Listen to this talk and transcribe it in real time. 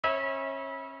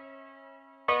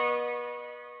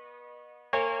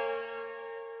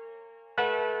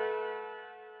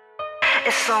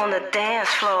It's on the dance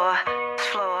floor.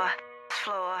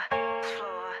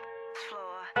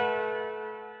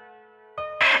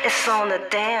 It's on the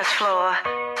dance floor.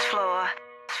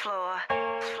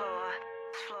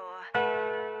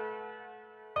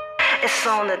 It's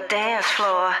on the dance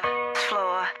floor.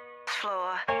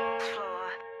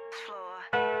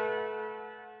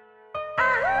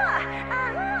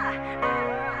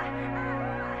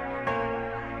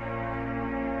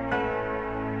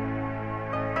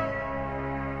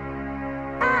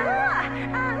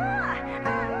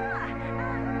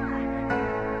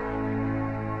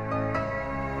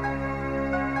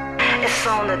 It's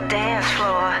on the dance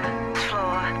floor.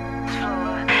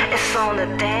 It's on the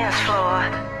dance floor.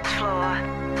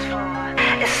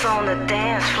 It's on the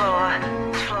dance floor.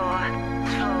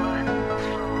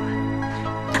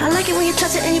 I like it when you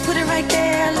touch it and you put it right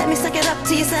there. Let me suck it up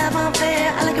to yourself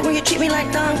unfair. I like it when you treat me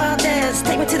like Don Valdez.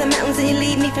 Take me to the mountains and you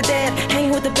leave me for dead.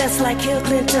 Hanging with the best like Hill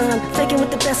Clinton. Faking with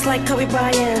the best like Kobe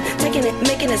Bryant. Taking it,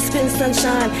 making it spin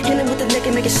sunshine. Hitting with the neck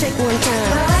and make it shake one time.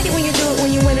 But I like it when you do it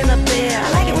when you winning up there. I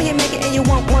like it when you make it and you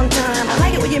want one time. I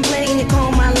like it when you play and you call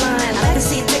my line. I like to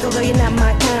see you tickle though you're not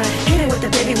my kind. Hit it with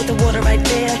the baby with the water right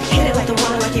there. Hit it with the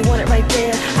water like you want it right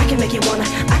there. I can make you wanna,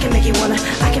 I can make you wanna,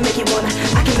 I can make you wanna,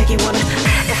 I can make you wanna.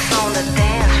 It's on the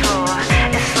dance floor.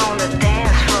 It's on the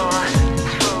dance floor.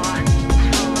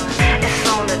 It's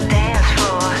on the dance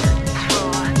floor.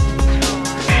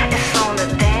 It's on the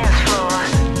dance floor.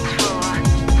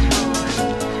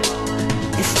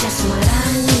 It's just what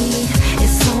I need.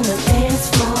 It's on the dance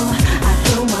floor. I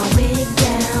throw my wig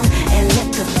down and let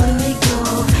the booty go.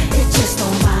 It just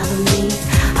don't bother me.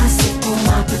 I sip on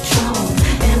my Patron,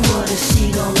 and what if she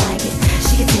don't like it?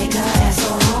 She can take her ass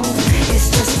on home. It's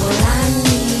just what I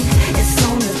need. It's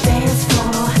on the dance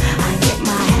floor. I get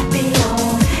my happy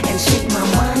on and shake my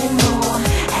money more.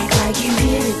 Act like you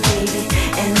hit it, baby,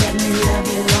 and let me love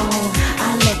you long. I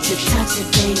let you touch it,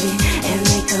 baby, and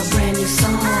make a brand new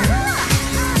song.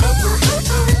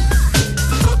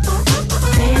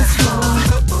 Dance floor.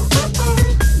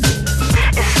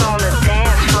 It's on the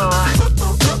dance floor.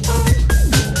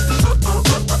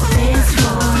 Dance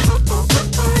floor.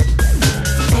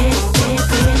 Dance, dance,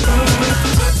 dance, dance.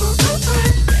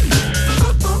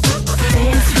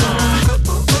 Dance floor.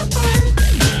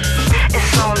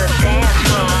 It's on the dance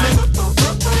floor.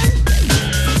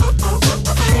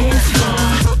 Dance floor.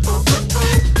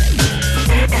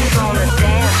 It's on the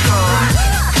dance floor.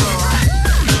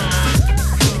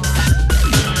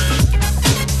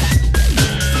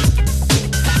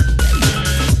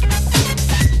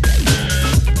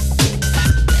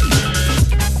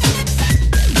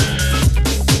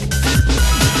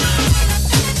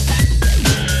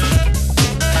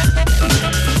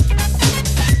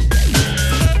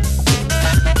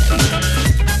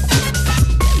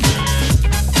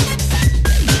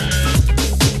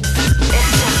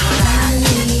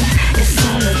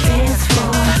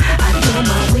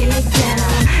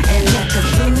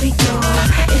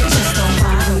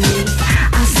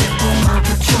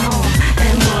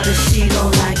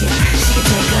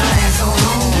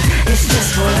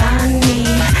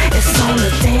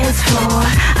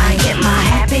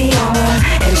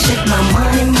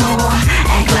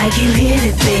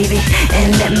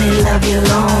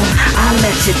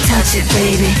 Touch it,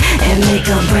 baby, and make a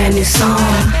brand new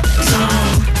song.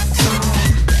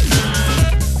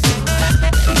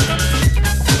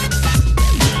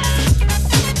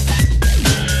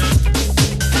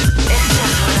 It's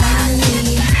just what I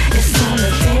need. It's on the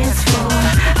dance floor.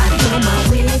 I throw my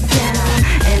wig down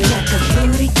and let the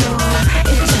booty go.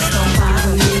 It just don't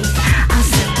bother me. I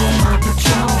sip on my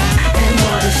Patron, and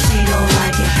what if she don't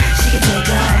like it? She can take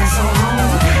her ass on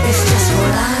home. It's just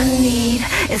what I need.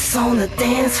 It's on the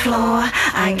dance floor.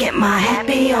 I get my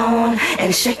happy on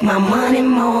and shake my money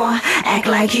more. Act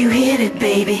like you hit it,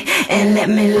 baby, and let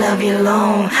me love you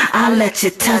long. I'll let you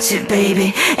touch it,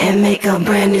 baby, and make a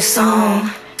brand new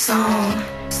song.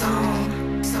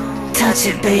 Touch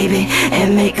it, baby,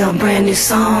 and make a brand new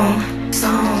song.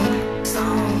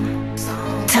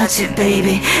 Touch it,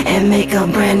 baby, and make a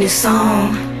brand new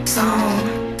song.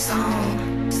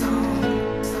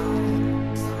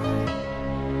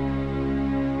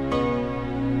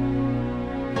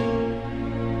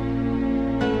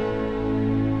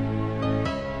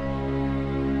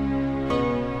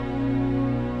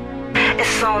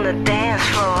 It's It's on the dance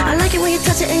floor. I like it when you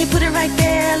touch it and you put it right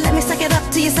there. Let me suck it up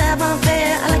till you say I'm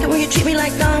unfair. I like it when you treat me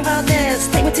like Don Valdez.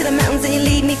 Take me to the mountains and you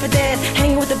leave me for dead.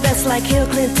 Hanging with the best like Hill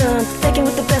Clinton. Thinking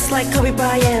with the best like Kobe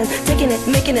Bryant. Taking it,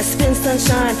 making it spin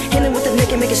sunshine. Hitting with the neck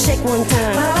and make it shake one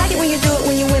time. But I like it when you do it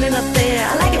when you win it up there.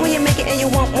 I like it when you make it and you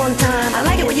want one time. I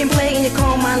like it when you play and you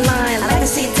call my line. I like to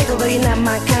see you tickle though you're not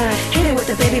my kind. Hit it with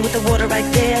the baby with the water right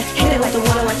there. Hit it like the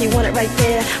water like you want it right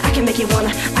there. I can make you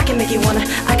wanna, I can make you wanna,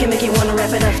 I can make you wanna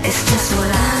wrap it up. It's just what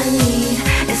I need.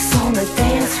 It's on the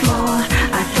dance floor.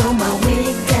 I throw my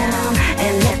wig down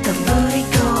and let the booty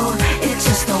go. It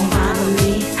just don't bother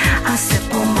me. I sip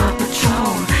on my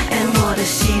Patron, and what if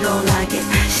she don't like it?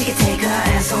 She can take her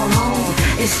ass on home.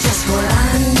 It's just what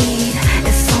I need.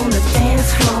 It's on the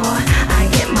dance floor. I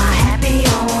get my happy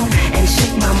on and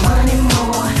shake my money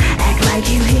more. Act like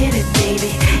you hit it,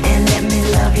 baby, and let me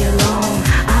love you long.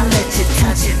 I'll let you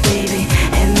touch it, baby,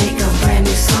 and make a brand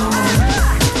new song.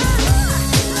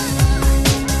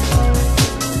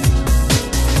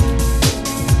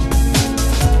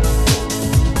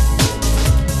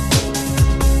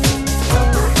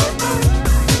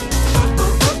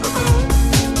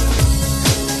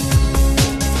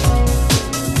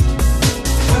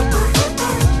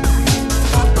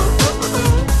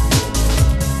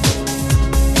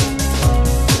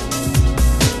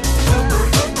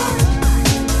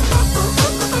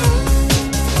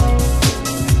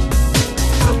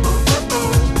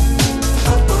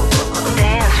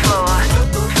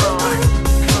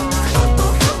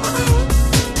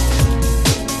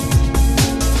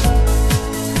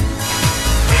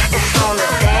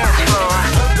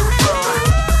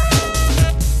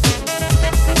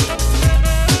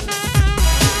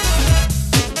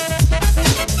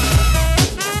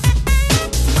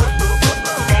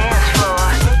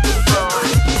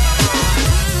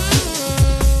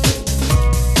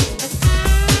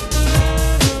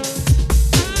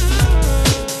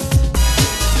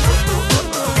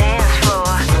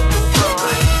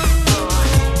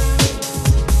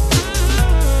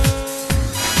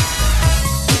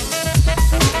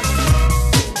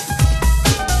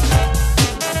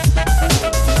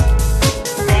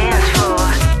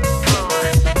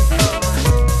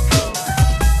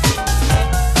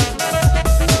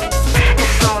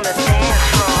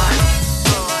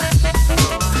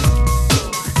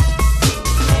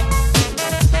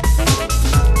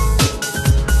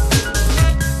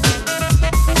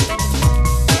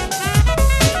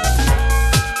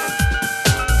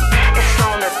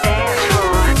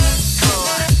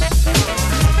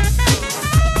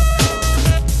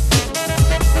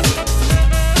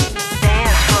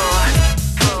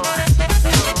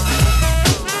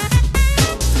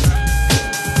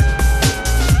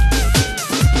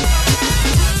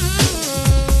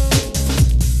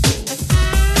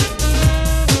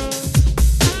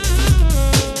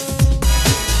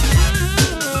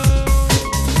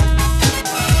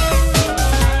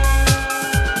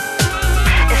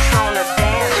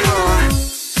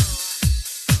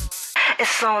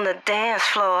 It's on the dance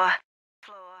floor.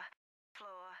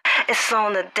 It's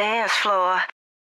on the dance floor.